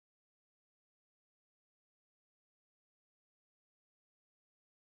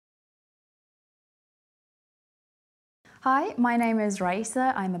Hi, my name is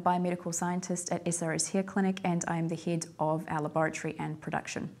Raisa. I'm a biomedical scientist at SRS Hair Clinic and I'm the head of our laboratory and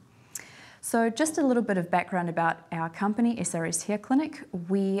production. So just a little bit of background about our company, SRS Hair Clinic.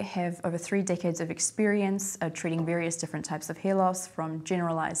 We have over 3 decades of experience treating various different types of hair loss, from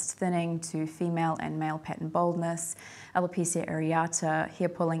generalized thinning to female and male pattern baldness, alopecia areata, hair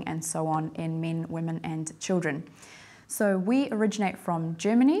pulling and so on in men, women and children. So we originate from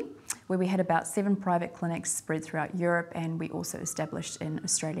Germany, where we had about 7 private clinics spread throughout Europe, and we also established in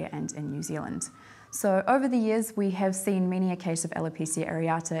Australia and in New Zealand. So over the years, we have seen many a case of alopecia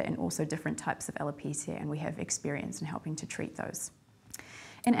areata and also different types of alopecia, and we have experience in helping to treat those.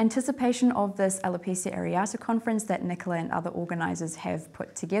 In anticipation of this Alopecia Areata conference that Nicola and other organisers have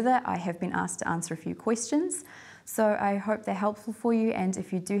put together, I have been asked to answer a few questions. So I hope they're helpful for you, and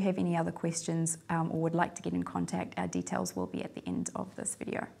if you do have any other questions or would like to get in contact, our details will be at the end of this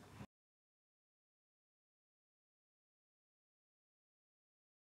video.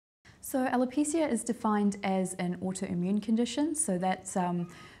 So alopecia is defined as an autoimmune condition, so that's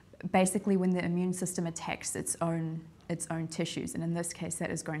basically when the immune system attacks its own tissues, and in this case that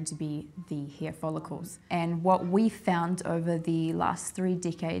is going to be the hair follicles. And what we found over the last 3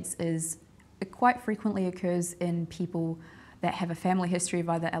 decades is it quite frequently occurs in people that have a family history of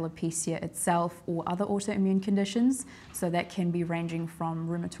either alopecia itself or other autoimmune conditions. So that can be ranging from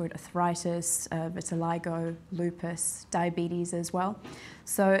rheumatoid arthritis, vitiligo, lupus, diabetes as well.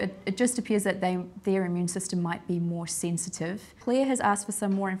 So it just appears that their immune system might be more sensitive. Claire has asked for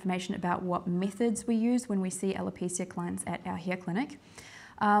some more information about what methods we use when we see alopecia clients at our hair clinic.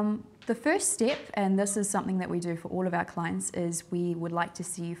 The first step, and this is something that we do for all of our clients, is we would like to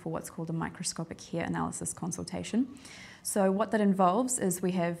see you for what's called a microscopic hair analysis consultation. So what that involves is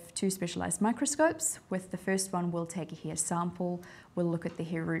we have 2 specialised microscopes. With the first one, we'll take a hair sample, we'll look at the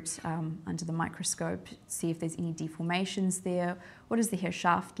hair root under the microscope, see if there's any deformations there, what does the hair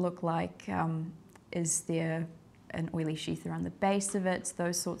shaft look like, is there an oily sheath around the base of it,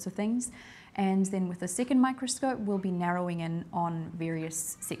 those sorts of things. And then with the second microscope, we'll be narrowing in on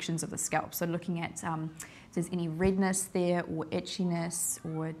various sections of the scalp. So looking at if there's any redness there or itchiness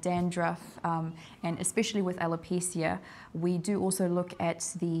or dandruff, and especially with alopecia, we do also look at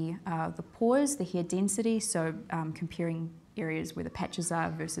the pores, the hair density, so comparing areas where the patches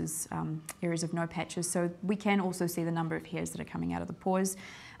are versus areas of no patches. So we can also see the number of hairs that are coming out of the pores.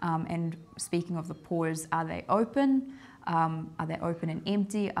 And speaking of the pores, are they open? Are they open and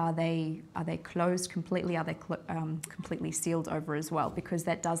empty? Are they closed completely? Are they completely sealed over as well? Because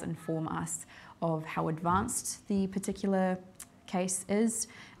that does inform us of how advanced the particular case is,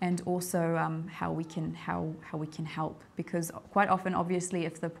 and also how we can help. Because quite often, obviously,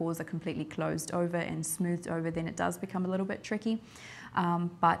 if the pores are completely closed over and smoothed over, then it does become a little bit tricky.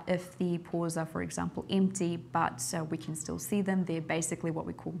 But if the pores are, for example, empty, but we can still see them, they're basically what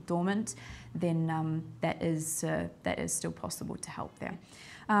we call dormant, then that is still possible to help there.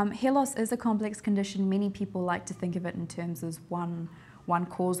 Hair loss is a complex condition. Many people like to think of it in terms as one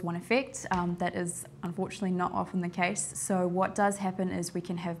cause, one effect. That is unfortunately not often the case. So what does happen is we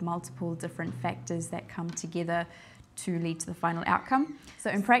can have multiple different factors that come together to lead to the final outcome. So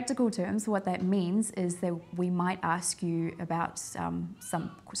in practical terms, what that means is that we might ask you about some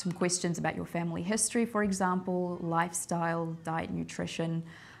questions about your family history, for example, lifestyle, diet, nutrition,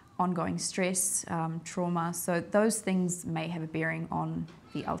 ongoing stress, trauma. So those things may have a bearing on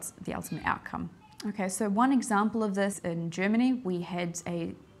the ultimate outcome. Okay, so one example of this in Germany, we had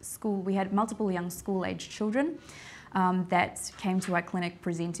multiple young school-aged children that came to our clinic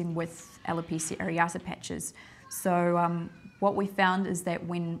presenting with alopecia areata patches. So what we found is that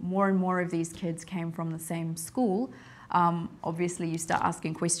when more and more of these kids came from the same school, obviously you start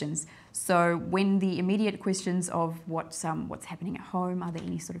asking questions. So when the immediate questions of what's happening at home, are there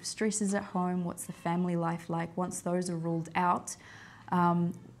any sort of stresses at home, what's the family life like, once those are ruled out,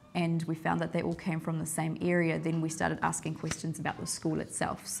 and we found that they all came from the same area, then we started asking questions about the school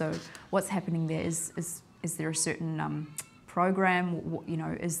itself. So what's happening there? Is there a certain program? You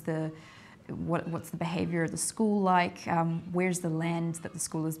know, what's the behaviour of the school like? Where's the land that the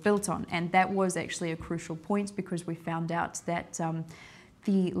school is built on? And that was actually a crucial point, because we found out that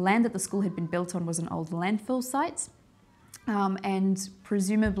the land that the school had been built on was an old landfill site. And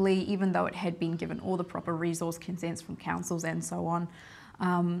presumably, even though it had been given all the proper resource consents from councils and so on,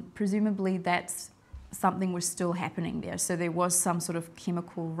 presumably that something was still happening there. So there was some sort of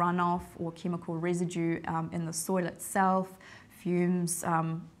chemical runoff or chemical residue in the soil itself, fumes,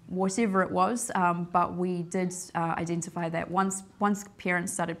 whatever it was, but we did identify that once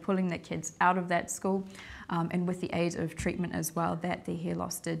parents started pulling their kids out of that school, and with the aid of treatment as well, that their hair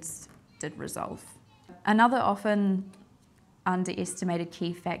loss did resolve. Another often underestimated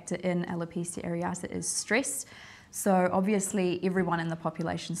key factor in alopecia areata is stress. So obviously everyone in the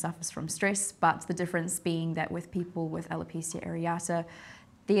population suffers from stress, but the difference being that with people with alopecia areata,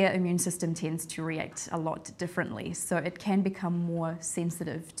 their immune system tends to react a lot differently. So it can become more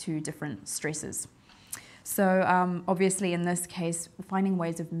sensitive to different stresses. So obviously in this case, finding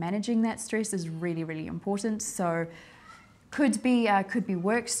ways of managing that stress is really, really important. So could be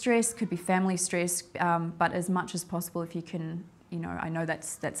work stress, could be family stress, but as much as possible, if you can, I know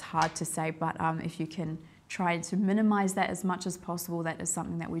that's hard to say, but if you can try to minimize that as much as possible, that is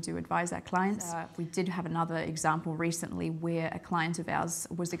something that we do advise our clients. We did have another example recently where a client of ours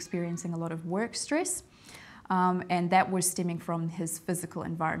was experiencing a lot of work stress, and that was stemming from his physical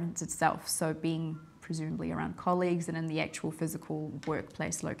environment itself, so being presumably around colleagues and in the actual physical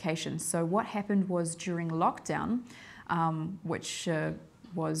workplace location. So what happened was during lockdown, which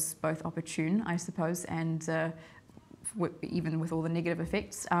was both opportune, I suppose, and even with all the negative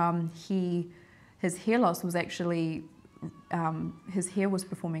effects, his hair loss was actually, his hair was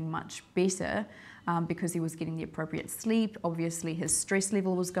performing much better because he was getting the appropriate sleep. Obviously his stress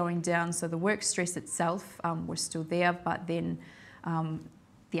level was going down, so the work stress itself was still there, but then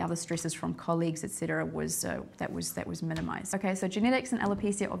the other stresses from colleagues, etc., that was minimized. Okay, so genetics and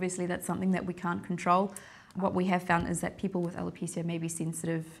alopecia, obviously that's something that we can't control. What we have found is that people with alopecia may be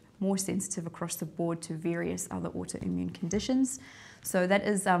more sensitive across the board to various other autoimmune conditions. So that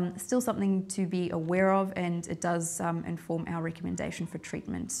is still something to be aware of, and it does inform our recommendation for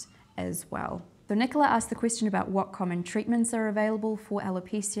treatment as well. So Nicola asked the question about what common treatments are available for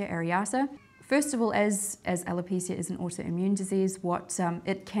alopecia areata. First of all, as alopecia is an autoimmune disease,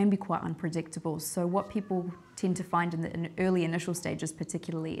 it can be quite unpredictable. So what people tend to find in the early initial stages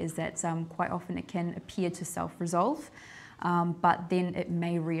particularly is that quite often it can appear to self-resolve, but then it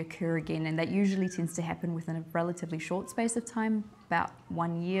may reoccur again, and that usually tends to happen within a relatively short space of time, about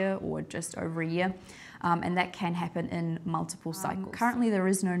 1 year or just over a year, and that can happen in multiple cycles. Currently there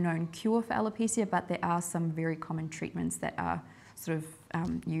is no known cure for alopecia, but there are some very common treatments that are sort of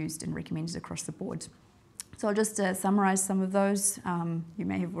used and recommended across the board. So I'll just summarize some of those. You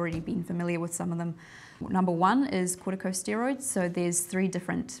may have already been familiar with some of them. Number one is corticosteroids. So there's three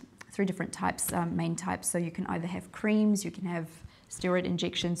different types, main types. So you can either have creams, you can have steroid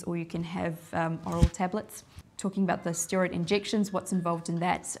injections, or you can have oral tablets. Talking about the steroid injections, what's involved in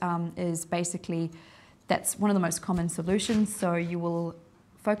that is basically, that's one of the most common solutions. So you will,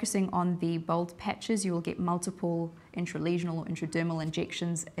 focusing on the bold patches, you will get multiple intralesional or intradermal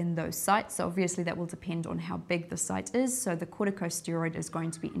injections in those sites. So obviously that will depend on how big the site is. So the corticosteroid is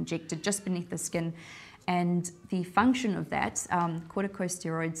going to be injected just beneath the skin, and the function of that,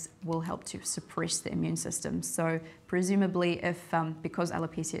 corticosteroids will help to suppress the immune system. So presumably because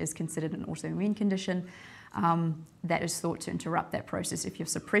alopecia is considered an autoimmune condition, that is thought to interrupt that process. If you're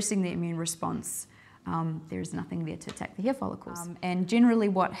suppressing the immune response, there is nothing there to attack the hair follicles. And generally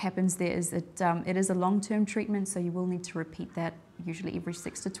what happens there is that it is a long-term treatment, so you will need to repeat that usually every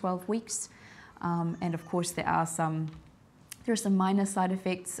 6 to 12 weeks. And of course there are some minor side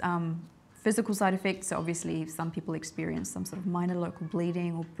effects, physical side effects. So obviously some people experience some sort of minor local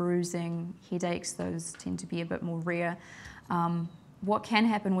bleeding or bruising, headaches. Those tend to be a bit more rare. What can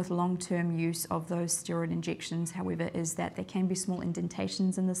happen with long-term use of those steroid injections, however, is that there can be small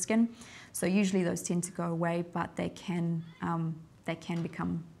indentations in the skin. So usually those tend to go away, but they can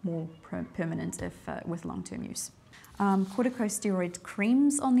become more permanent if with long-term use. Corticosteroid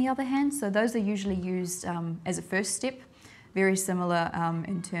creams, on the other hand, so those are usually used as a first step, very similar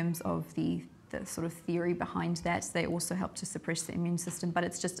in terms of the sort of theory behind that. They also help to suppress the immune system, but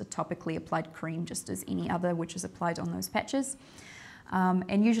it's just a topically applied cream, just as any other, which is applied on those patches.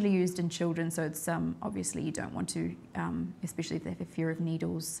 And usually used in children, so it's obviously you don't want to, especially if they have a fear of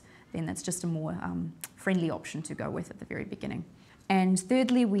needles, then that's just a more friendly option to go with at the very beginning. And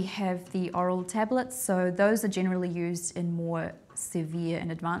thirdly, we have the oral tablets. So those are generally used in more severe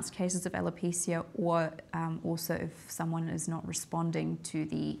and advanced cases of alopecia, or also if someone is not responding to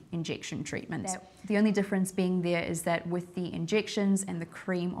the injection treatment. The only difference being there is that with the injections and the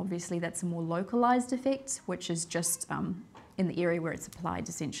cream, obviously that's a more localized effect, which is just in the area where it's applied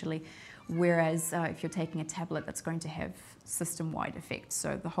essentially, whereas if you're taking a tablet, that's going to have system-wide effects,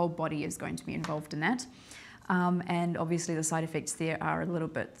 so the whole body is going to be involved in that. And obviously the side effects there are a little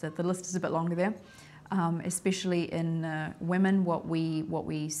bit, the list is a bit longer there, especially in women. What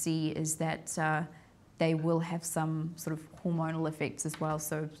we see is that they will have some sort of hormonal effects as well,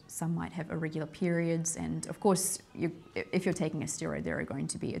 so some might have irregular periods, and of course if you're taking a steroid, there are going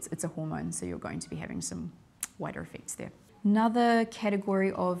to be, it's a hormone, so you're going to be having some wider effects there. Another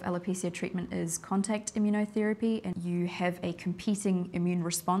category of alopecia treatment is contact immunotherapy, and you have a competing immune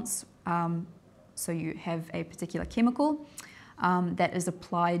response. So you have a particular chemical that is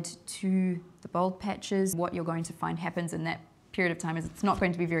applied to the bald patches. What you're going to find happens in that period of time is it's not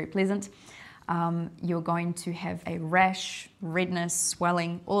going to be very pleasant. You're going to have a rash, redness,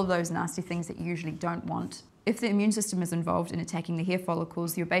 swelling, all of those nasty things that you usually don't want. If the immune system is involved in attacking the hair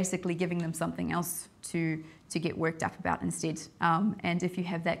follicles, you're basically giving them something else to get worked up about instead. And if you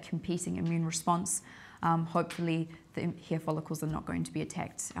have that competing immune response, hopefully the hair follicles are not going to be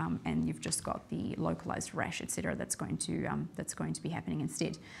attacked, and you've just got the localized rash, etc. that's going to be happening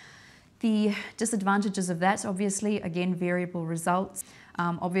instead. The disadvantages of that, obviously, again, variable results.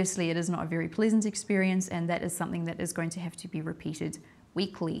 Obviously, it is not a very pleasant experience, and that is something that is going to have to be repeated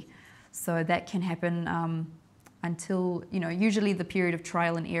weekly. So that can happen until, usually the period of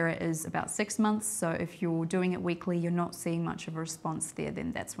trial and error is about 6 months. So if you're doing it weekly, you're not seeing much of a response there,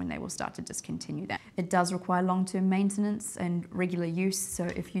 then that's when they will start to discontinue that. It does require long-term maintenance and regular use. So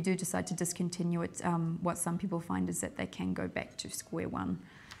if you do decide to discontinue it, what some people find is that they can go back to square one.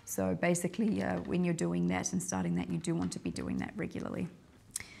 So basically, when you're doing that and starting that, you do want to be doing that regularly.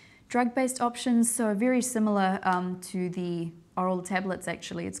 Drug-based options, so very similar to the oral tablets.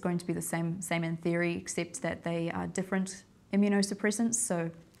 Actually, it's going to be the same in theory, except that they are different immunosuppressants, so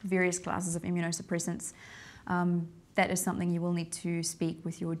various classes of immunosuppressants. That is something you will need to speak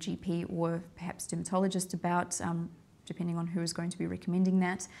with your GP or perhaps dermatologist about, depending on who is going to be recommending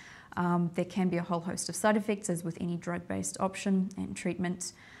that. There can be a whole host of side effects, as with any drug-based option and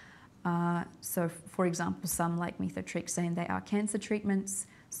treatment. So, for example, some like methotrexate, they are cancer treatments.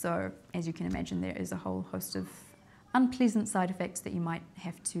 So, as you can imagine, there is a whole host of unpleasant side effects that you might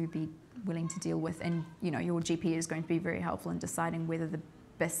have to be willing to deal with, and your GP is going to be very helpful in deciding whether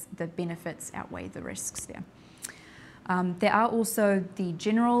the benefits outweigh the risks there. There are also the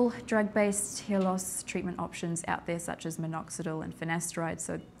general drug-based hair loss treatment options out there, such as minoxidil and finasteride.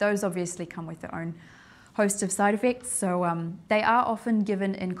 So those obviously come with their own host of side effects. So they are often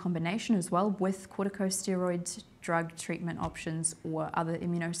given in combination as well with corticosteroid drug treatment options or other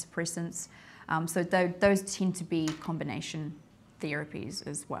immunosuppressants. So those tend to be combination therapies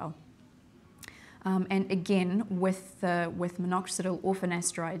as well. And again, with minoxidil or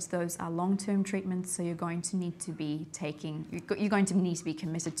finasterides, those are long-term treatments, so you're going to need to be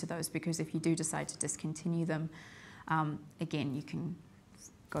committed to those, because if you do decide to discontinue them, again, you can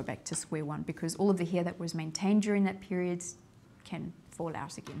go back to square one, because all of the hair that was maintained during that period can fall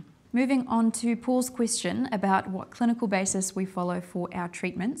out again. Moving on to Paul's question about what clinical basis we follow for our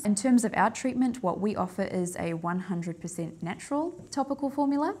treatments. In terms of our treatment, what we offer is a 100% natural topical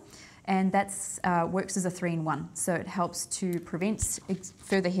formula, and that works as a 3-in-1. So it helps to prevent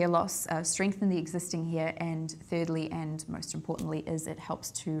further hair loss, strengthen the existing hair, and thirdly, and most importantly, is it helps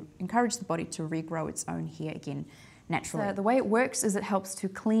to encourage the body to regrow its own hair again naturally. So the way it works is it helps to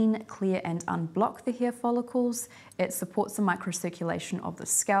clean, clear, and unblock the hair follicles. It supports the microcirculation of the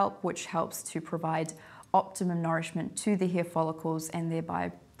scalp, which helps to provide optimum nourishment to the hair follicles and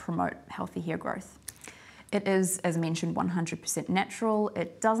thereby promote healthy hair growth. It is, as mentioned, 100% natural,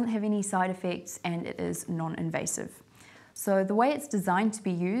 it doesn't have any side effects, and it is non-invasive. So the way it's designed to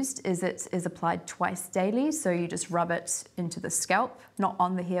be used is it is applied twice daily, so you just rub it into the scalp, not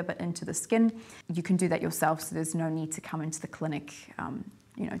on the hair but into the skin. You can do that yourself, so there's no need to come into the clinic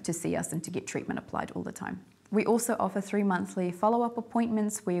to see us and to get treatment applied all the time. We also offer 3 monthly follow-up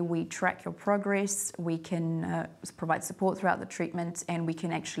appointments where we track your progress, we can provide support throughout the treatment, and we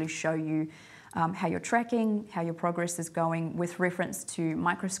can actually show you how you're tracking, how your progress is going, with reference to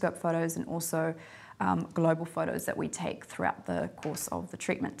microscope photos and also global photos that we take throughout the course of the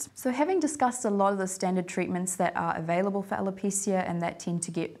treatment. So having discussed a lot of the standard treatments that are available for alopecia and that tend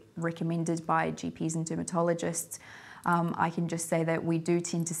to get recommended by GPs and dermatologists, I can just say that we do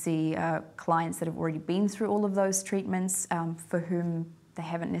tend to see clients that have already been through all of those treatments for whom they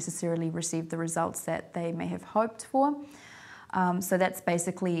haven't necessarily received the results that they may have hoped for. So that's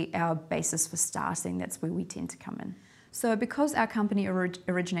basically our basis for starting. That's where we tend to come in. So because our company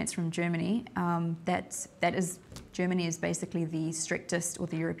originates from Germany, Germany is basically the strictest, or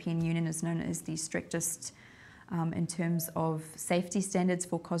the European Union is known as the strictest in terms of safety standards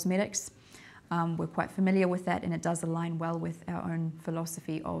for cosmetics. We're quite familiar with that, and it does align well with our own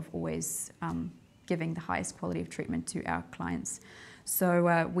philosophy of always giving the highest quality of treatment to our clients.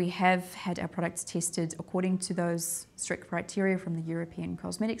 So we have had our products tested according to those strict criteria from the European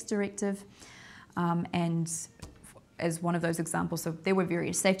Cosmetics Directive, and as one of those examples, so there were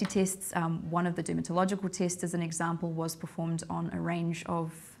various safety tests. One of the dermatological tests, as an example, was performed on a range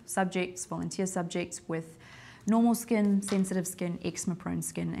of subjects, volunteer subjects, with normal skin, sensitive skin, eczema-prone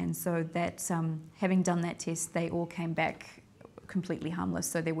skin, and so that having done that test, they all came back completely harmless,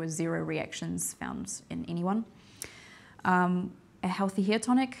 so there were 0 reactions found in anyone. A healthy hair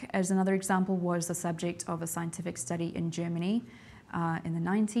tonic, as another example, was the subject of a scientific study in Germany in the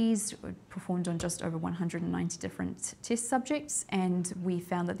 90s, performed on just over 190 different test subjects, and we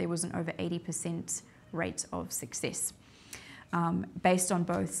found that there was an over 80% rate of success, based on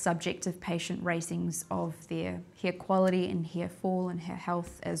both subjective patient ratings of their hair quality and hair fall and hair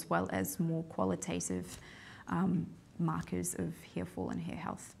health, as well as more qualitative markers of hair fall and hair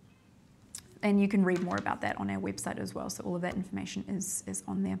health. And you can read more about that on our website as well, so all of that information is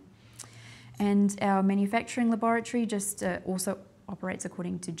on there. And our manufacturing laboratory just also operates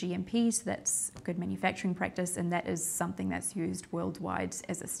according to GMP, so that's good manufacturing practice, and that is something that's used worldwide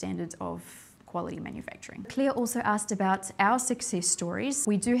as a standard of quality manufacturing. Claire also asked about our success stories.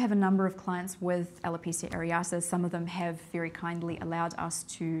 We do have a number of clients with alopecia areata. Some of them have very kindly allowed us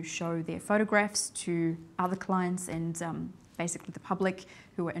to show their photographs to other clients and basically the public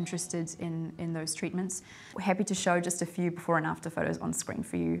who are interested in those treatments. We're happy to show just a few before and after photos on screen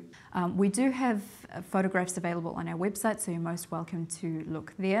for you. We do have photographs available on our website, so you're most welcome to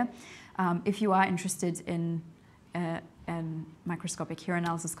look there. If you are interested in microscopic hair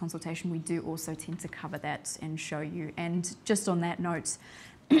analysis consultation, we do also tend to cover that and show you. And just on that note,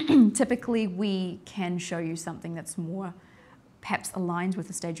 typically we can show you something that's more perhaps aligned with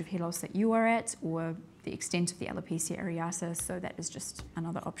the stage of hair loss that you are at, or the extent of the alopecia areata, so that is just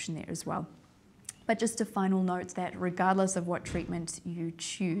another option there as well. But just a final note that regardless of what treatment you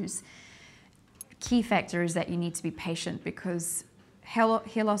choose, key factor is that you need to be patient, because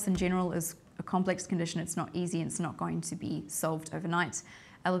hair loss in general is a complex condition. It's not easy and it's not going to be solved overnight.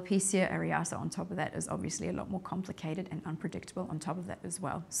 Alopecia areata on top of that is obviously a lot more complicated and unpredictable on top of that as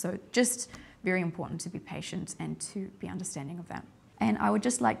well. So just very important to be patient and to be understanding of that. And I would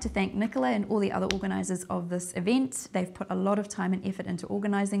just like to thank Nicola and all the other organisers of this event. They've put a lot of time and effort into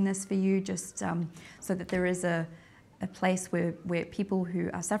organising this for you, just so that there is a place where people who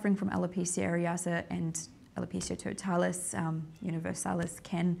are suffering from alopecia areata and alopecia totalis universalis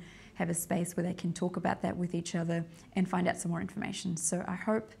can have a space where they can talk about that with each other and find out some more information. So I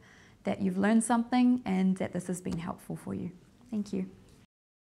hope that you've learned something and that this has been helpful for you. Thank you.